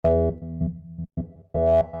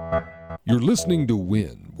You're listening to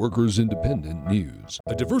WIN, Workers Independent News,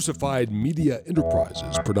 a diversified media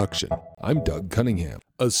enterprises production. I'm Doug Cunningham.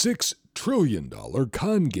 A $6 trillion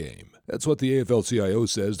con game. That's what the AFL-CIO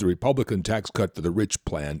says the Republican tax cut for the rich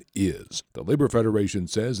plan is. The Labor Federation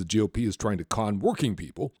says the GOP is trying to con working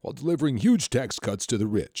people while delivering huge tax cuts to the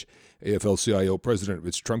rich. AFL-CIO President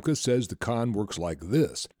Rich Trumka says the con works like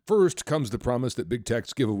this. First comes the promise that big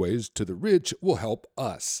tax giveaways to the rich will help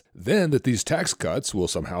us. Then that these tax cuts will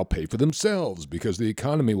somehow pay for themselves because the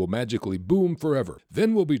economy will magically boom forever.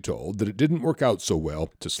 Then we'll be told that it didn't work out so well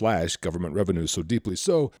to slash government revenues so deeply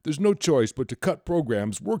so there's no choice but to cut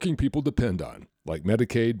programs working people depend on, like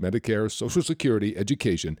Medicaid, Medicare, Social Security,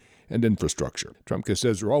 education, and infrastructure. Trumka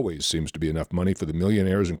says there always seems to be enough money for the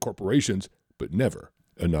millionaires and corporations, but never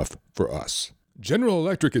enough for us. General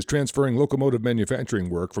Electric is transferring locomotive manufacturing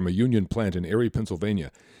work from a union plant in Erie,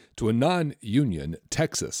 Pennsylvania, to a non-union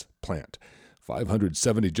Texas plant.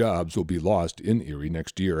 570 jobs will be lost in Erie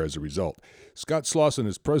next year as a result. Scott Slauson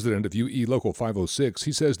is president of UE Local 506.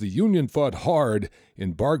 He says the union fought hard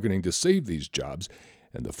in bargaining to save these jobs,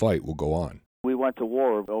 and the fight will go on. We went to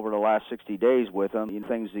war over the last 60 days with them.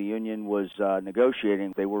 Things the union was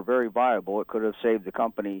negotiating, they were very viable. It could have saved the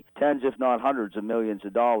company tens, if not hundreds of millions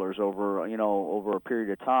of dollars over a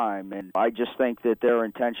period of time. And I just think that their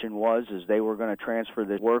intention was they were going to transfer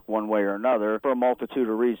this work one way or another for a multitude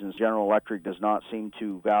of reasons. General Electric does not seem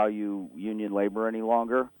to value union labor any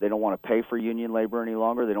longer. They don't want to pay for union labor any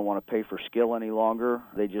longer. They don't want to pay for skill any longer.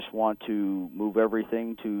 They just want to move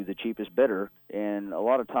everything to the cheapest bidder. And a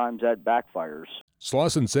lot of times that backfires.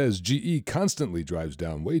 Slauson says GE constantly drives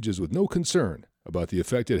down wages with no concern about the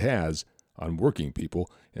effect it has on working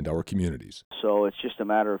people and our communities. So it's just a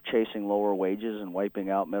matter of chasing lower wages and wiping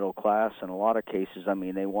out middle class. In a lot of cases,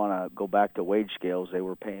 they want to go back to wage scales they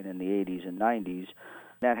were paying in the 80s and 90s.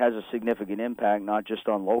 That has a significant impact, not just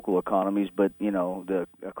on local economies, but, the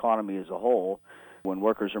economy as a whole. When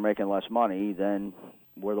workers are making less money, then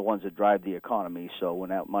we're the ones that drive the economy. So when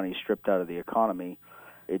that money's stripped out of the economy,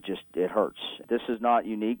 it hurts. This is not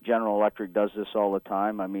unique. General Electric does this all the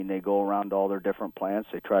time. They go around to all their different plants.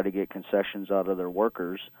 They try to get concessions out of their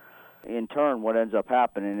workers. In turn, what ends up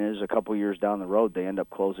happening is a couple years down the road, they end up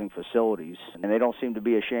closing facilities. And they don't seem to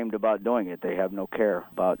be ashamed about doing it. They have no care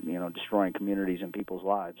about, destroying communities and people's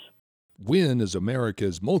lives. WIN is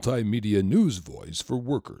America's multimedia news voice for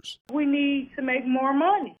workers. We need to make more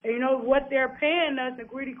money. What they're paying us, the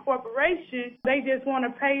greedy corporations, they just want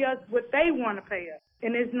to pay us what they want to pay us.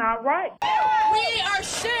 And it's not right. We are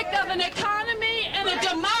sick of an economy and a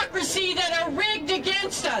democracy that are rigged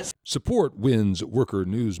against us. Support WIN's worker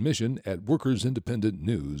news mission at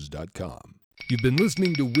workersindependentnews.com. You've been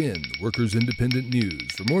listening to WIN, Workers Independent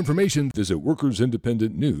News. For more information, visit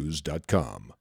workersindependentnews.com.